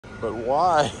But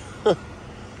why?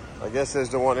 I guess they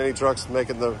just don't want any trucks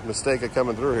making the mistake of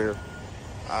coming through here.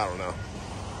 I don't know.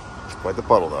 It's quite the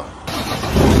puddle though.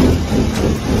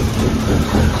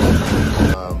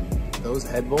 Those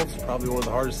head bolts are probably one of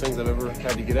the hardest things I've ever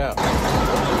had to get out.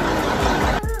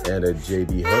 And a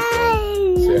JB Hunt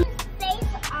one.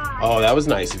 Oh, that was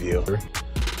nice of you.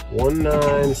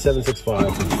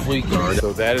 19765 for the fleet guard.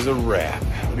 So that is a wrap.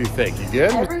 What do you think? You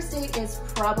good? Every state is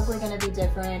probably going to be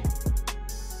different.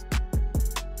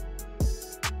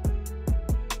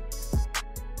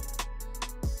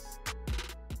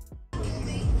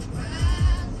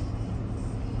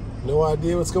 No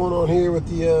idea what's going on here with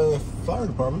the fire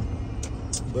department,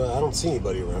 but I don't see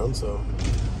anybody around, so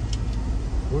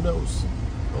who knows?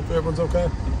 Hopefully everyone's okay.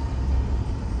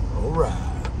 All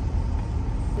right.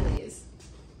 Please.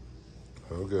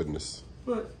 Oh goodness.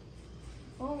 What?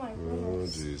 Oh my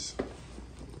goodness. Oh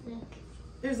jeez.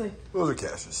 Seriously. Those are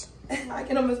Cash's. I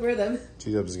can almost wear them.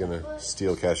 T-Dubs is gonna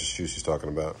steal Cash's shoes she's talking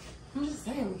about. I'm just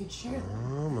saying, we could share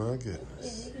them. Oh my goodness.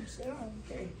 Yeah, we can share them.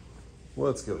 Okay.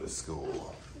 Let's go to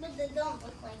school. But they don't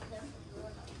look like them.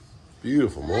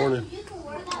 Beautiful morning. You can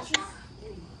wear that.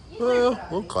 Well, a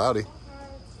little cloudy.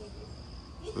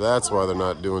 That's why they're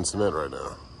not doing cement right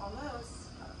now.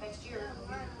 Almost. Next year, we'll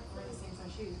wear the same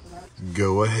size shoes.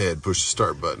 Go ahead, push the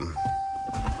start button.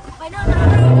 I know, not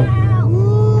right now.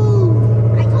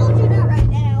 Woo. I told you not right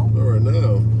now. All right,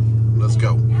 now, let's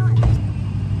go.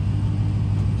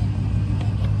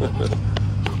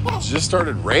 It just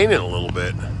started raining a little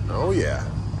bit. Oh yeah.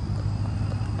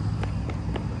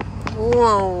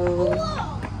 Whoa.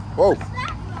 Whoa.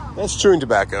 That's chewing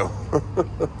tobacco.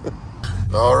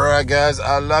 All right, guys,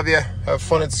 I love you. Have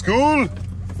fun at school. Make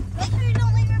sure you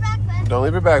don't leave your backpack. Don't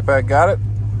leave your backpack, got it?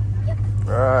 Yep.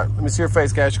 All right, let me see your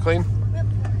face, Cash. You clean? Yep.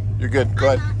 You're good,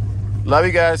 go ahead. Love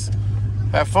you guys.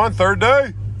 Have fun, third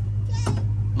day.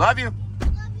 Love you.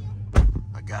 Love you.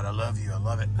 I gotta love you, I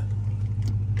love it.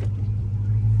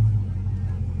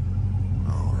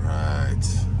 All right.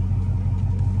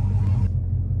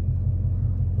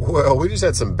 Well, we just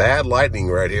had some bad lightning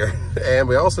right here, and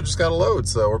we also just got a load,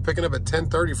 so we're picking up at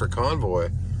 10:30 for convoy.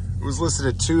 It was listed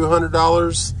at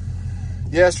 $200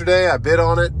 yesterday. I bid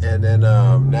on it, and then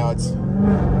now it's...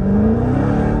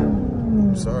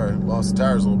 Sorry, lost the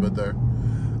tires a little bit there.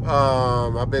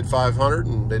 I bid $500,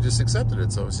 and they just accepted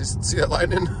it. So see that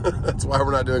lightning? That's why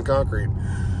we're not doing concrete.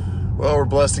 Well, we're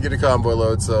blessed to get a convoy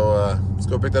load, so let's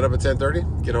go pick that up at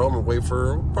 10:30. Get home and wait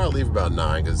for... We'll probably leave about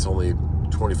 9 because it's only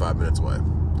 25 minutes away.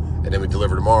 And then we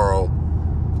deliver tomorrow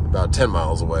about 10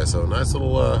 miles away. So nice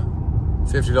little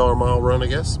 $50 mile run, I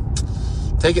guess.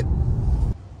 Take it.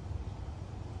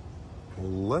 Well,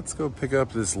 let's go pick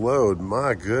up this load.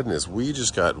 My goodness, we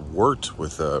just got worked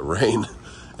with rain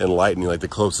and lightning, like the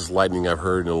closest lightning I've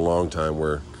heard in a long time,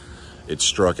 where it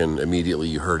struck and immediately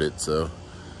you heard it. So,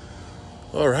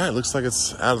 all right, looks like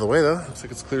it's out of the way though. Looks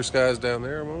like it's clear skies down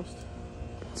there almost.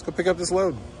 Let's go pick up this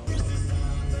load.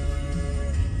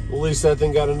 At least that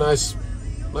thing got a nice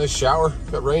shower,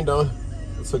 got rained on.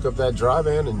 Let's hook up that dry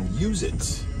van and use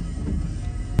it.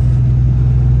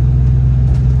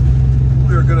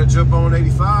 We're gonna jump on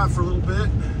 85 for a little bit,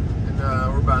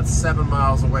 and we're about 7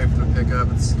 miles away from the pickup.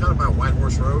 It's kind of by White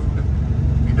Horse Road.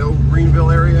 If you know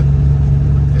Greenville area,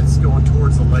 it's going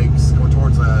towards the lakes, going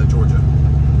towards Georgia.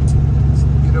 So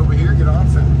get over here, get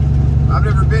off, and I've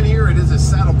never been here. It is a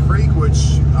Saddle Creek,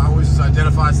 which I always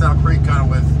identify Saddle Creek kind of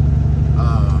with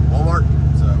Walmart.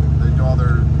 So they do all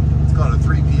their, it's called a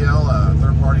 3PL,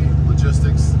 third party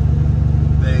logistics.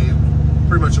 They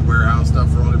pretty much a warehouse stuff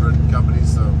for all different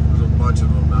companies, so there's a bunch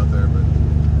of them out there, but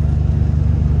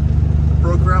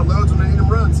broker out loads when they need them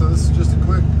run. So this is just a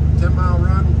quick 10-mile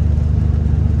run.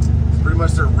 It's pretty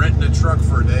much they're renting a truck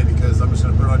for a day because I'm just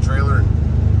gonna put it on a trailer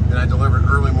and I deliver it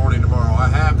early morning tomorrow. I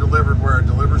have delivered where it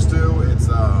delivers to. It's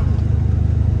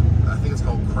I think it's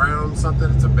called Crown something.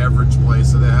 It's a beverage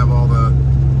place, so they have all the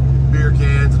beer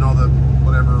cans and all the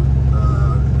whatever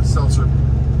seltzer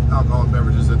alcoholic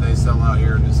beverages that they sell out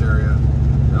here in this area,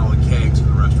 and all the kegs for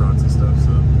the restaurants and stuff.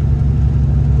 So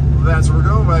that's where we're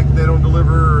going. Like they don't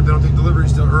take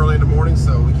deliveries till early in the morning,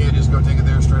 so we can't just go take it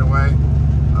there straight away.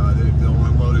 They'll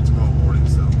unload it tomorrow morning,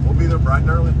 so we'll be there bright and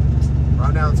early.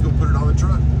 Right now, let's go put it on the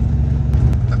truck.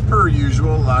 Per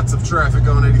usual, lots of traffic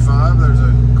on 85. There's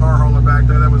a car hauler back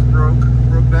there that was broke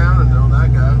down, and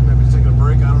that guy, maybe he's taking a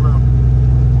break, I don't know.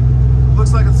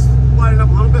 Looks like it's lighting up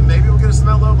a little bit. Maybe we'll get a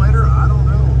cement load later, I don't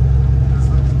know.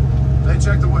 They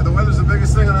checked the weather's the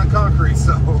biggest thing on that concrete,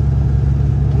 so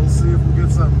we'll see if we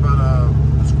get something. But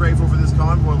I'm just grateful for this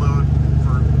convoy load,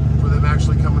 for them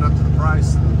actually coming up to the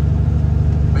price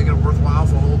and making it worthwhile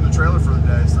for holding the trailer for the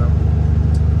day. So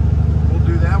we'll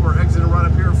do that. We're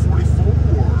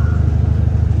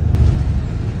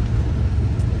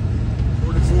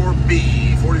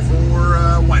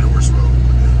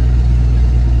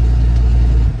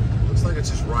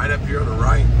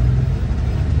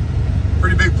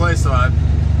place, so I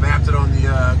mapped it on the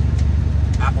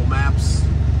Apple Maps.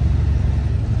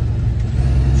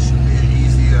 Should be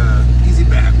an easy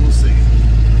back. We'll see.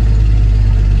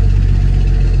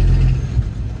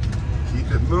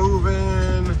 Keep it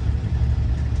moving.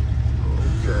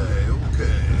 Okay.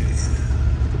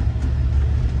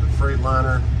 The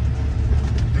Freightliner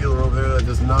dealer over there that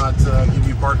does not give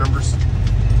you part numbers.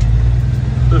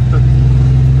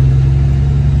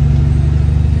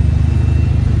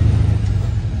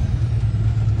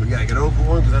 We gotta get over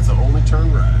one because that's the only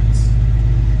turn right.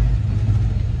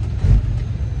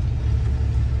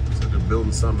 So they're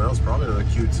building something else, probably another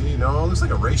QT. No, it looks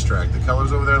like a racetrack. The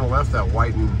colors over there on the left, that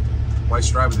white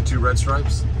stripe with the 2 red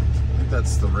stripes. I think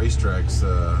that's the racetrack's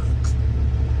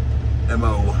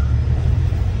MO.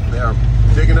 They are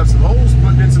digging up some holes,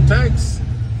 putting in some tanks.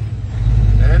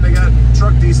 And they got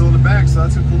truck diesel in the back, so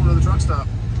that's a cool another truck stop.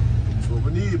 That's what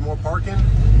we need, more parking,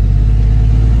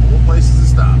 more places to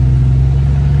stop.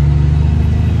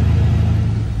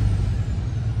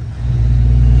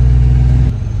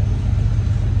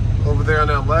 Over there on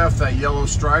that left, that yellow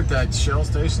stripe, that Shell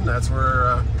station, that's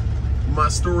where my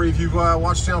story, if you've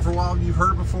watched the channel for a while, you've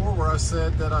heard it before, where I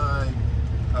said that I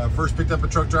first picked up a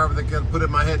truck driver that got put in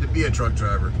my head to be a truck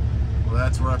driver. Well,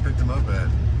 that's where I picked him up at.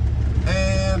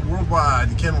 And Worldwide,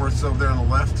 the Kenworth's over there on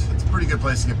the left. It's a pretty good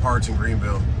place to get parts in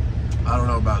Greenville. I don't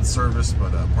know about service,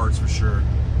 but parts for sure.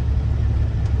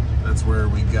 That's where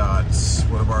we got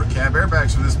one of our cab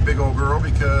airbags for this big old girl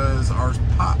because ours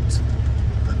popped.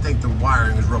 I think the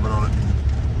wiring is rubbing on it.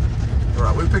 All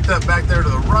right, we picked up back there to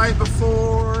the right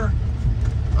before.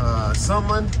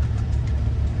 Sunland.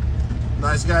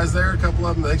 Nice guys there, a couple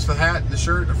of them. Thanks for the hat and the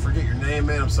shirt. I forget your name,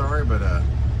 man. I'm sorry, but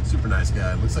super nice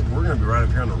guy. Looks like we're gonna be right up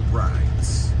here on the right.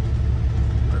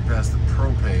 Right past the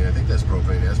propane. I think that's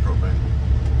propane. Yeah, that's propane.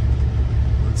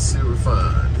 Let's see what we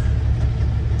find.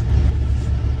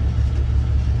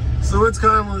 So it's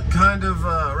kind of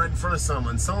right in front of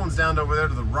Sunland. Sunland's down over there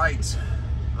to the right.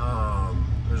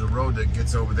 There's a road that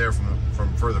gets over there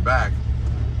from further back.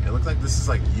 And it looks like this is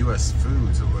like US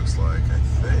Foods, it looks like, I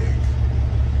think.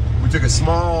 We took a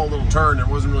small little turn that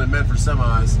wasn't really meant for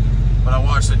semis, but I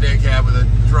watched a day cab with a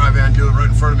dry van do it right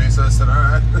in front of me, so I said, all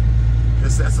right,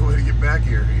 that's the way to get back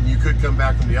here. And you could come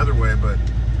back from the other way, but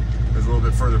it was a little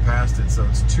bit further past it, so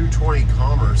it's 220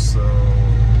 Commerce, so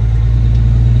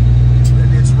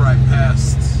maybe it's right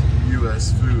past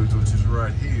US Foods, which is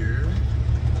right here.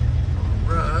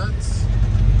 All right.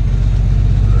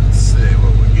 Let's see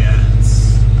what we got.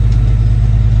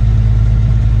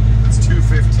 It's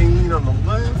 215 on the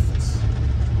left.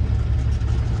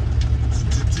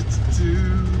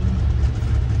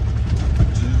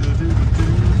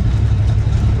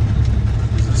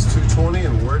 This is 220,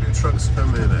 and where do trucks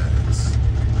come in at?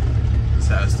 This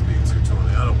has to be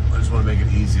 220. I just want to make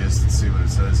it easiest and see what it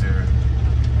says here.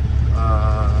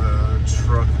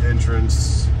 Truck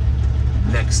entrance,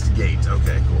 next gate.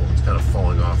 Okay, cool. It's kind of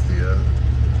falling off the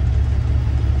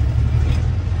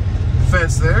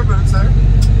fence there, but it's there.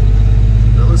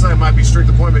 It looks like it might be strict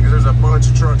appointment because there's a bunch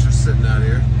of trucks just sitting out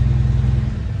here.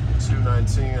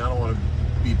 219. I don't want to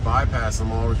be bypassing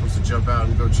them all. We're supposed to jump out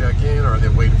and go check in, or are they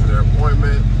waiting for their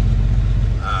appointment?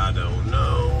 I don't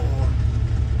know.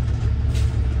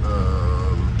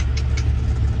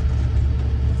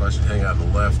 If I should hang out on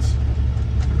the left,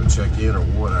 go check in, or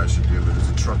what I should do. But there's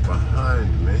a truck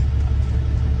behind me.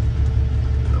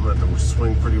 I'm gonna have to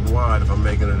swing pretty wide if I'm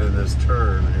making it in this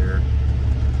turn here.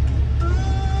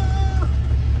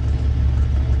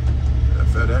 That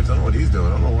FedEx, I don't know what he's doing. I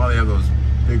don't know why they have those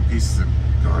big pieces of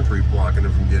concrete blocking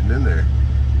him from getting in there. I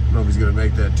don't know if he's gonna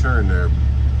make that turn there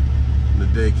in the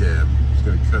day cab. He's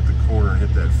gonna cut the corner and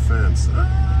hit that fence.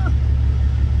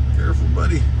 Careful,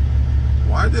 buddy.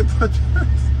 Why'd they put that?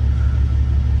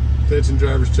 Attention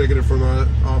drivers checking it from our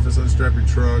office, unstrap your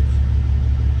truck.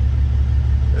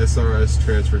 SRS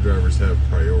transfer drivers have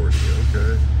priority.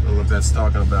 Okay. I don't know if that's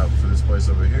talking about for this place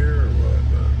over here or what,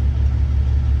 but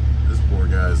this poor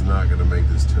guy is not going to make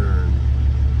this turn.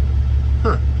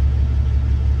 Huh.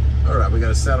 All right, we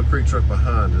got a Saddle Creek truck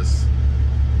behind us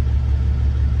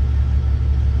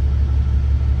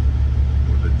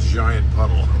with a giant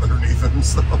puddle underneath him,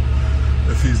 so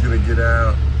if he's going to get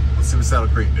out, let's see what Saddle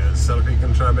Creek does. Saddle Creek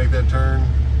going to try to make that turn?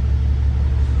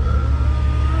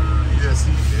 Yes,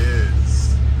 he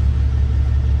is.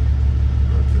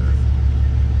 Okay.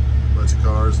 Bunch of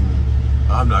cars, and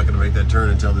I'm not going to make that turn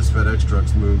until this FedEx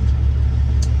truck's moved.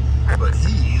 But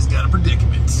he's got a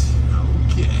predicament.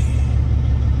 Okay.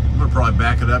 I'm going to probably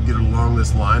back it up, get it along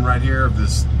this line right here of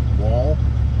this wall,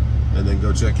 and then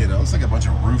go check it out. It looks like a bunch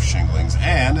of roof shinglings,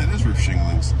 and it is roof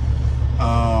shinglings.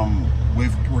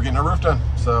 we're getting our roof done.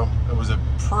 So it was a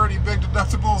pretty big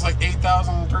deductible. It's like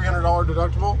 $8,300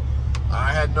 deductible.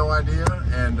 I had no idea,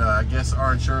 and I guess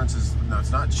our insurance is, no,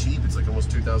 it's not cheap. It's like almost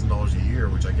 $2,000 a year,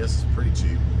 which I guess is pretty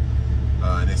cheap.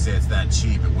 And they say it's that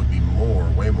cheap. It would be more,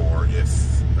 way more,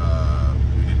 if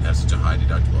we didn't have such a high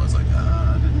deductible. I was like,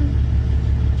 I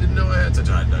didn't know I had such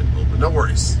a high deductible, but no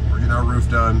worries. We're getting our roof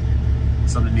done.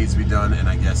 Something needs to be done, and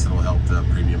I guess it'll help the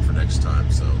premium for next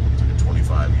time. So it's like a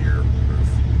 25-year roof.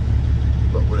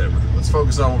 But whatever. Let's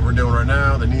focus on what we're doing right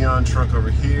now. The neon truck over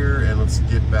here, and let's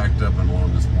get backed up and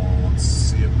along this wall. Let's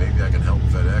see if maybe I can help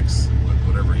FedEx with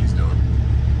whatever he's doing.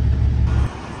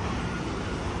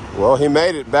 Well, he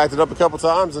made it. Backed it up a couple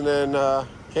times and then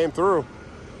came through.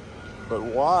 But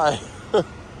why?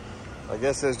 I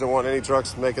guess they just don't want any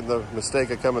trucks making the mistake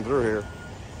of coming through here.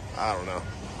 I don't know.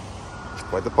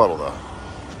 Quite the puddle, though.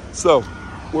 So,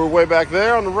 we're way back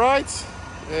there on the right,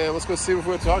 and let's go see if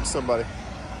we can talk to somebody.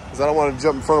 Because I don't want to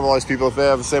jump in front of all these people if they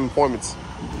have the same appointments.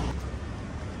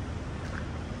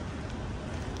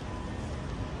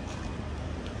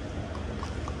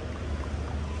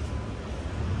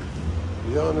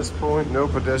 Beyond this point, no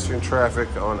pedestrian traffic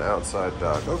on outside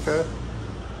dock. Okay.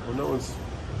 Well, no one's...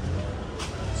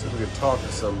 See if we can talk to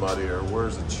somebody, or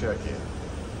where's the check-in?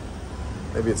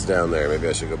 Maybe it's down there. Maybe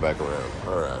I should go back around.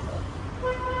 All right.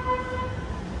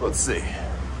 Let's see.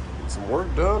 Some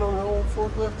work done on the old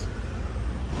forklift.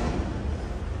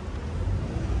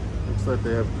 Looks like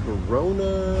they have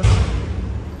Corona.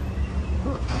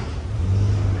 Huh.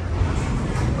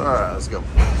 All right, let's go.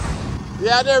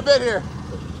 Yeah, I've never been here.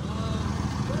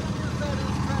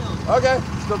 Okay,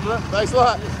 let's go. Thanks a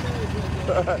lot.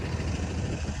 All right.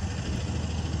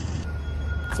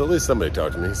 So at least somebody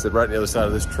talked to me. He said right on the other side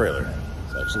of this trailer,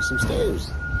 there's actually some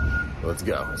stairs. Let's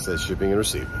go. It says shipping and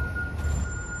receiving.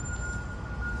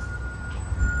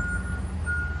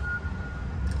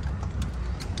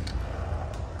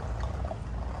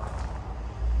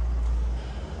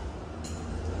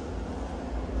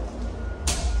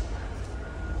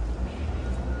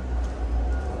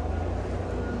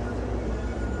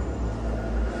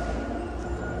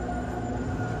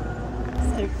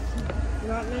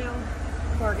 Right now,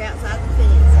 park outside the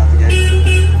fence. Out the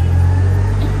gate.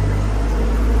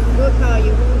 We'll call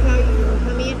you. We'll call you. You'll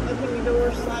come in, open your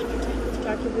door, slide your tandems,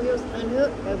 start your wheels,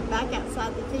 unhook, go back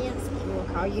outside the fence, and we'll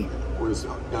call you. We'll just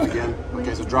do it again.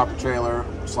 Okay, so drop the trailer,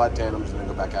 slide tandems, and then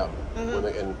go back out.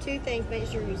 And, Two things: make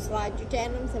sure you slide your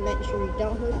tandems, and make sure you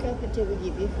don't hook up until we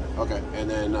give you. okay, and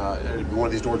then one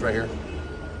of these doors right here.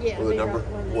 Yeah. With a number.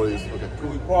 One of these. Okay. Can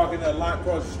we park in that lot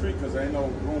across the street because there ain't no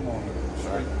room on the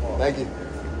street to park? Thank you.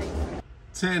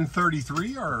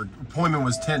 10:33. Our appointment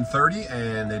was 10:30,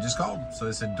 and they just called. So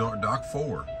they said dock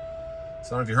 4. So I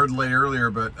don't know if you heard the lady earlier,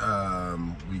 but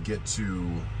we get to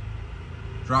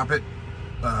drop it,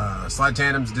 slide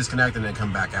tandems, disconnect, and then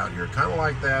come back out here. Kind of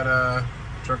like that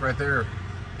truck right there.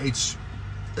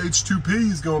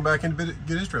 H2P is going back in to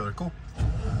get his trailer. Cool.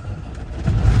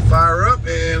 Fire up,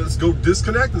 and let's go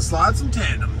disconnect and slide some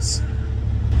tandems.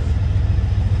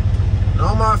 In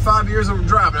all my 5 years of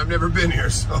driving, I've never been here,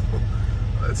 so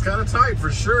it's kind of tight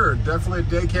for sure. Definitely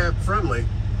day cab friendly.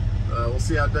 We'll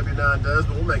see how W9 does,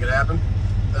 but we'll make it happen.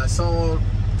 I saw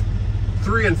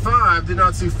 3 and 5, did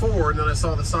not see 4, and then I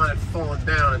saw the sign had fallen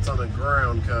down. It's on the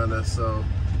ground, kind of, so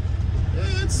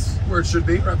yeah, it's where it should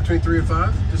be, right between 3 and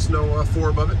 5. Just no 4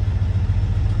 above it.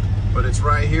 But it's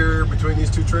right here between these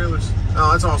two trailers.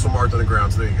 Oh, it's also marked on the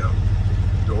ground, so there you go.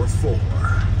 Door 4. All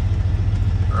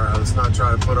right, let's not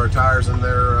try to put our tires in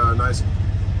their nice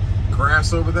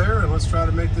grass over there, and let's try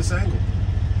to make this angle.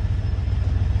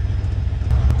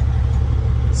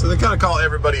 So they kind of call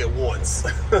everybody at once.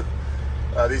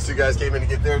 These two guys came in to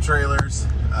get their trailers,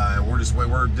 and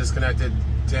we're disconnected,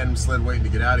 tandem slid waiting to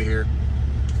get out of here.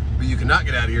 But you cannot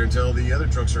get out of here until the other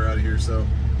trucks are out of here, so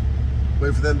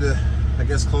wait for them to, I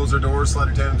guess, close their doors, slide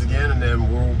their tandems again, and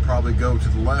then we'll probably go to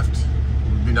the left.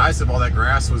 It would be nice if all that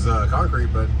grass was concrete,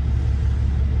 but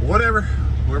whatever.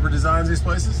 Whoever designs these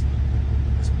places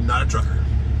is not a trucker.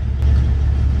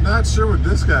 Not sure what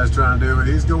this guy's trying to do, but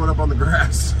he's going up on the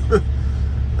grass.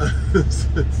 This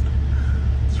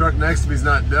truck next to me's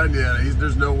not done yet.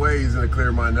 There's no way he's gonna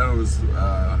clear my nose.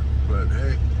 But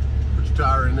hey, put your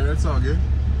tire in there, it's all good.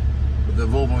 But the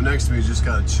Volvo next to me is just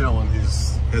kind of chilling. He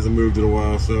hasn't moved in a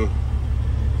while, so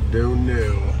don't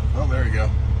know. Oh, there you go.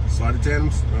 Slide the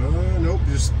tandems. Nope,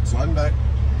 just sliding back.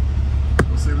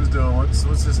 We'll see what he's doing. What's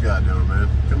this guy doing, man?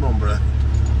 Come on, bro.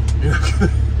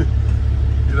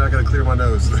 You're not gonna clear my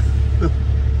nose.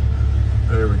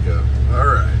 There we go. All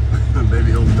right.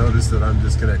 Maybe he'll notice that I'm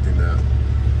disconnecting now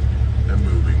and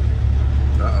moving.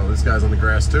 Uh-oh, this guy's on the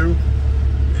grass too,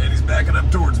 and he's backing up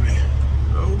towards me.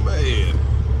 Oh man.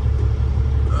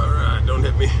 All right, don't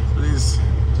hit me. Please,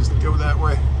 just go that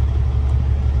way.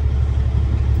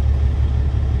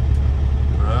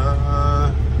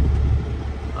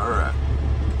 All right.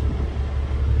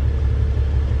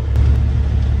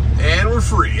 And we're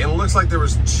free. And it looks like there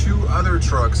was 2 other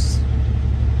trucks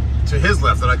to his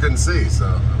left that I couldn't see.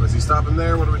 So was he stopping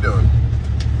there? What are we doing?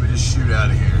 We just shoot out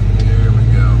of here. There we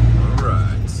go. All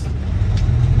right.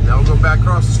 Now we'll go back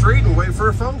across the street and wait for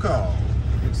a phone call.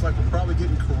 Looks like we're probably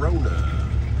getting Corona.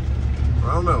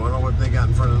 I don't know what they got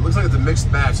in front of it. Looks like it's a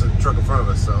mixed batch of the truck in front of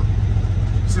us. So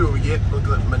let's see what we get. Look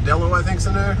at Modelo, I think's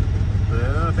in there.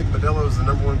 Yeah, I think Modelo is the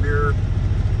 #1 beer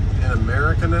in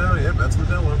America now. Yep, that's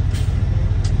Modelo.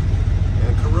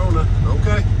 And Corona.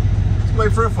 Okay. Let's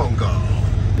wait for a phone call.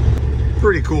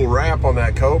 Pretty cool wrap on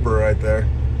that Cobra right there.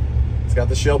 It's got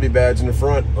the Shelby badge in the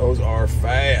front. Those are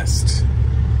fast.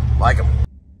 Like them.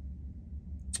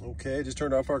 Okay, just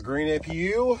turned off our green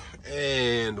APU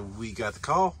and we got the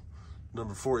call.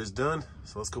 Number 4 is done,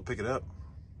 so let's go pick it up.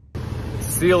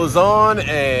 Seal is on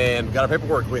and we got our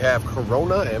paperwork. We have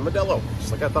Corona and Modelo,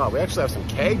 just like I thought. We actually have some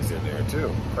kegs in there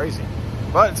too, crazy.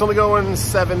 But it's only going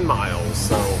 7 miles,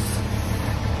 so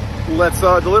let's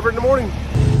deliver it in the morning.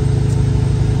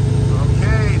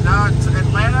 Okay, now to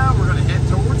Atlanta, we're gonna head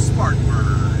towards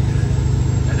Spartanburg.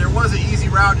 And there was an easy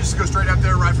route just to go straight up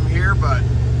there right from here, but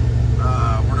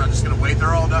we're not just gonna wait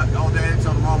there all day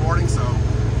until tomorrow morning, so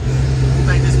we'll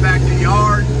take this back to the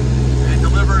yard and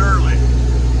deliver it early.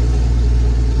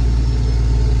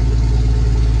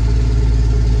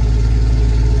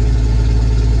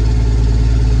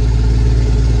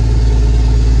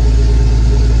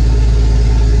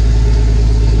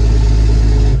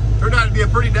 Turned out to be a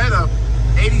pretty day though,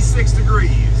 86 degrees.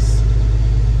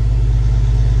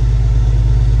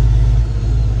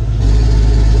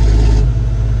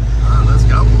 Let's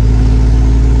go.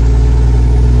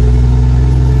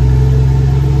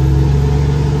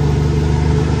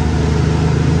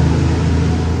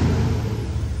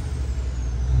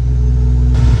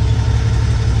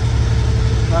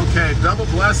 Okay, double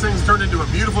blessings turned into a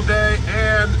beautiful day,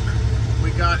 and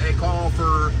we got a call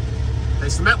for a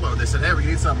cement load. They said, hey, we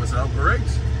need something. I said, oh, great.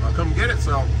 I'll come get it.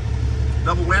 So,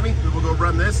 double whammy. We will go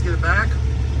run this, get it back.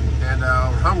 And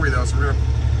we're hungry, though, so we're going to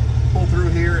pull through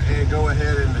here and go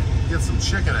ahead and get some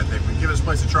chicken, I think. We can give this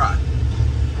place a try.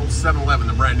 Old 7-Eleven,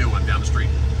 the brand new one down the street.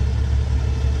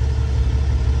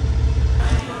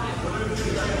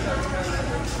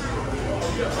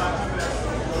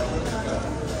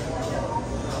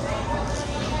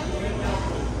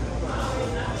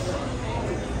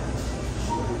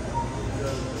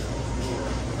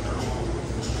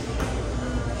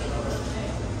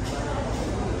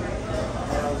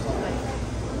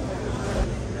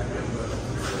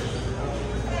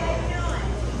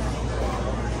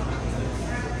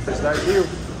 Thank you.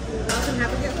 Welcome,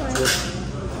 have a good one.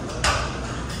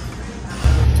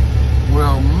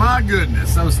 Well, my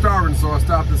goodness, I was starving, so I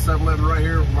stopped at 7-Eleven right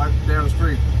here, right down the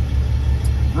street.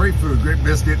 Great food, great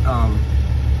biscuit.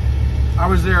 I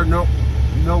was there no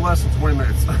less than 20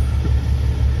 minutes.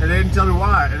 And they didn't tell me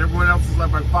why. And everyone else was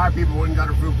like 5 people went and got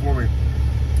their food for me.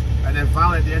 And then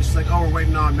finally at the end, she's like, oh, we're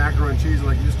waiting on macaroni and cheese. I'm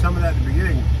like, you just tell me that at the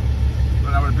beginning,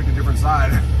 but I would have picked a different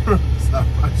side. So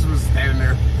I just was standing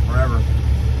there forever.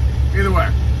 Either way,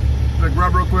 I'm gonna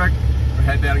grub real quick and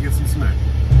head down and get some cement.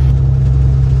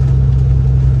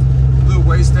 The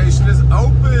weigh station is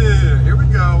open. Here we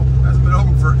go. Hasn't been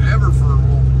open forever for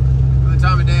the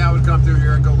time of day I would come through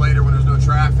here and go later when there's no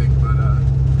traffic, but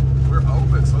we're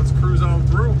open, so let's cruise on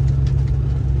through.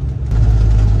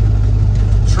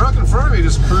 Truck in front of me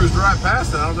just cruised right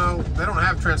past it. I don't know, they don't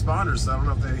have transponders, so I don't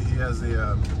know if he has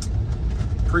the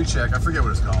pre-check. I forget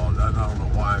what it's called. I don't know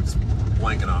why it's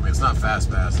blanking on me. It's not fast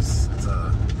pass. It's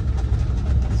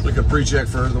like a pre-check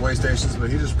for the weigh stations, but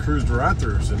he just cruised right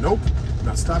through. So nope,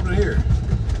 not stopping here.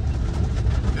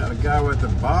 Got a guy with a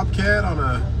Bobcat on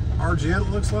a RGN, it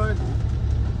looks like.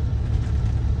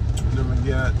 And then we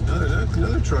got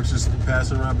another truck's just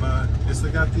passing right by. Guess they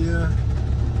got the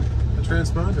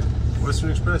transponder.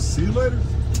 Western Express. See you later.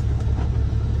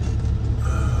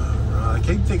 I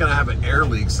keep thinking I have an air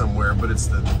leak somewhere, but it's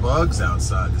the bugs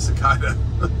outside. This is kind of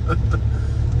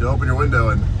you open your window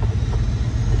and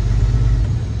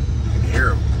you can hear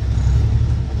them.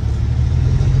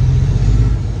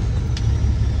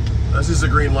 That's just a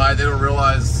green light. They don't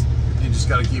realize you just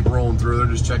got to keep rolling through. They're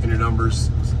just checking your numbers.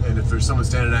 And if there's someone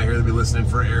standing out here, they'll be listening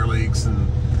for air leaks and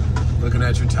looking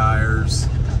at your tires.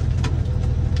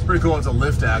 It's pretty cool. It's a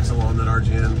lift axle on that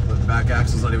RGN. The back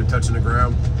axle's not even touching the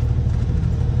ground.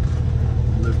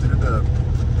 Lifted it up.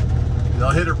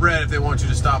 They'll hit it red if they want you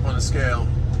to stop on the scale.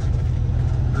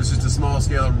 There's just a small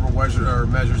scale of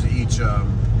measures each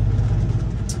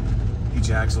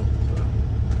axle. So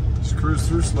just cruise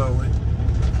through slowly.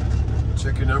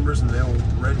 Check your numbers, and they'll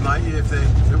red light you if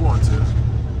they want to.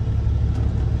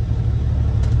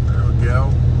 There we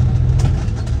go.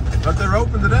 But they're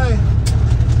open today.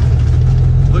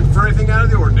 Looking for anything out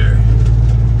of the ordinary.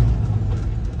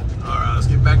 All right, let's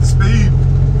get back to speed.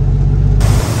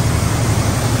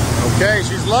 Okay,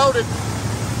 she's loaded.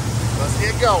 Let's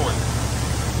get going.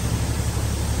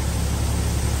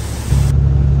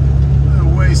 The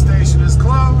weigh station is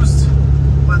closed.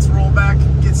 Let's roll back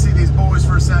and get to see these boys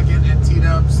for a second and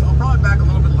T-dubs. I'll probably back a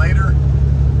little bit later.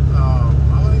 I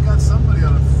already got somebody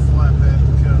on a flatbed.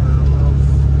 I don't know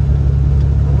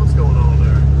what's going on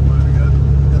there. We got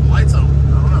the lights on. I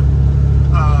don't know.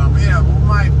 But yeah, we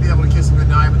might be able to kiss them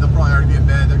goodnight, but they'll probably already be in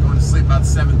bed. They're going to sleep about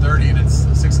 7:30, and it's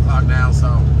 6 o'clock now, so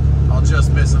I'll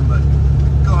just miss them. But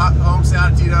go home, stay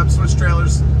out of T-dubs, switch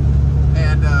trailers,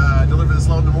 and deliver this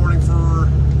load in the morning for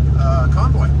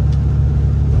convoy.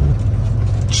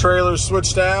 Trailers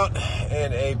switched out,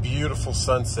 and a beautiful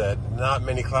sunset. Not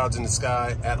many clouds in the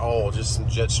sky at all, just some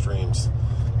jet streams.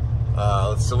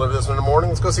 Let's deliver this one in the morning.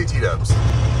 Let's go see T-dubs.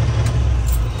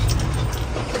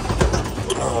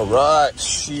 All right,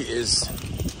 she is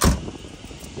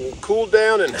cooled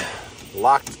down and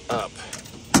locked up.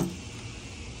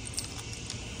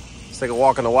 Let's take a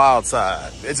walk on the wild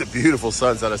side. It's a beautiful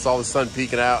sunset. I saw the sun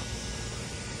peeking out.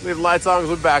 Leave the lights on because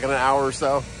we'll be back in an hour or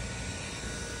so.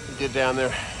 Get down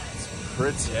there. It's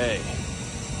pretty.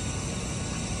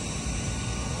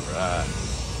 All right.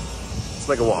 Let's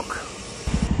make a walk.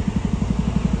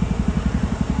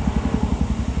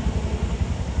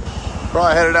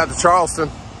 Probably headed out to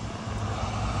Charleston.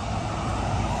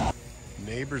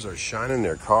 Neighbors are shining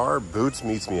their car. Boots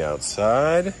meets me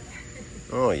outside.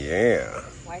 Oh yeah.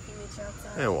 Wifey meets you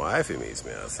outside. And wifey meets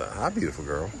me outside. Hi, beautiful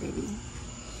girl. Baby.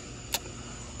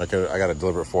 I gotta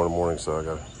deliver at 4 in the morning, so I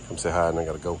gotta come say hi and I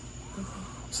gotta go.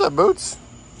 What's up, Boots?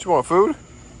 You want food?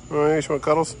 Oh, yeah, you want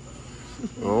cuddles?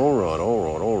 All right, all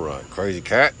right, all right. Crazy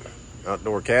cat,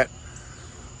 outdoor cat.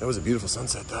 That was a beautiful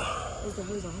sunset, though. Is the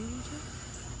hose on?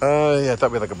 Yeah, I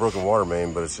thought we had like a broken water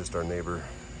main, but it's just our neighbor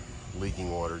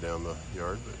leaking water down the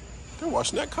yard. But they're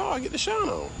washing that car, get the shine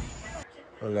on.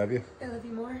 I love you. I love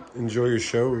you more. Enjoy your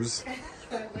shows,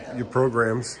 your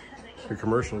programs, your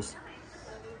commercials.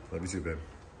 Love you too, babe.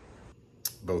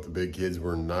 Both the big kids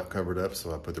were not covered up,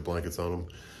 so I put their blankets on them,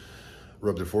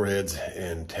 rubbed their foreheads,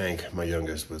 and Tank, my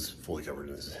youngest, was fully covered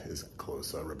in his clothes,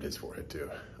 so I rubbed his forehead too.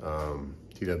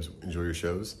 T-dubs, enjoy your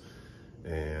shows,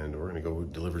 and we're gonna go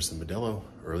deliver some Modelo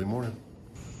early morning.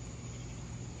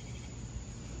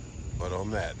 But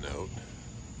on that note,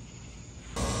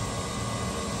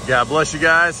 God bless you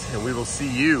guys, and we will see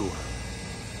you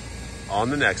on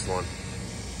the next one.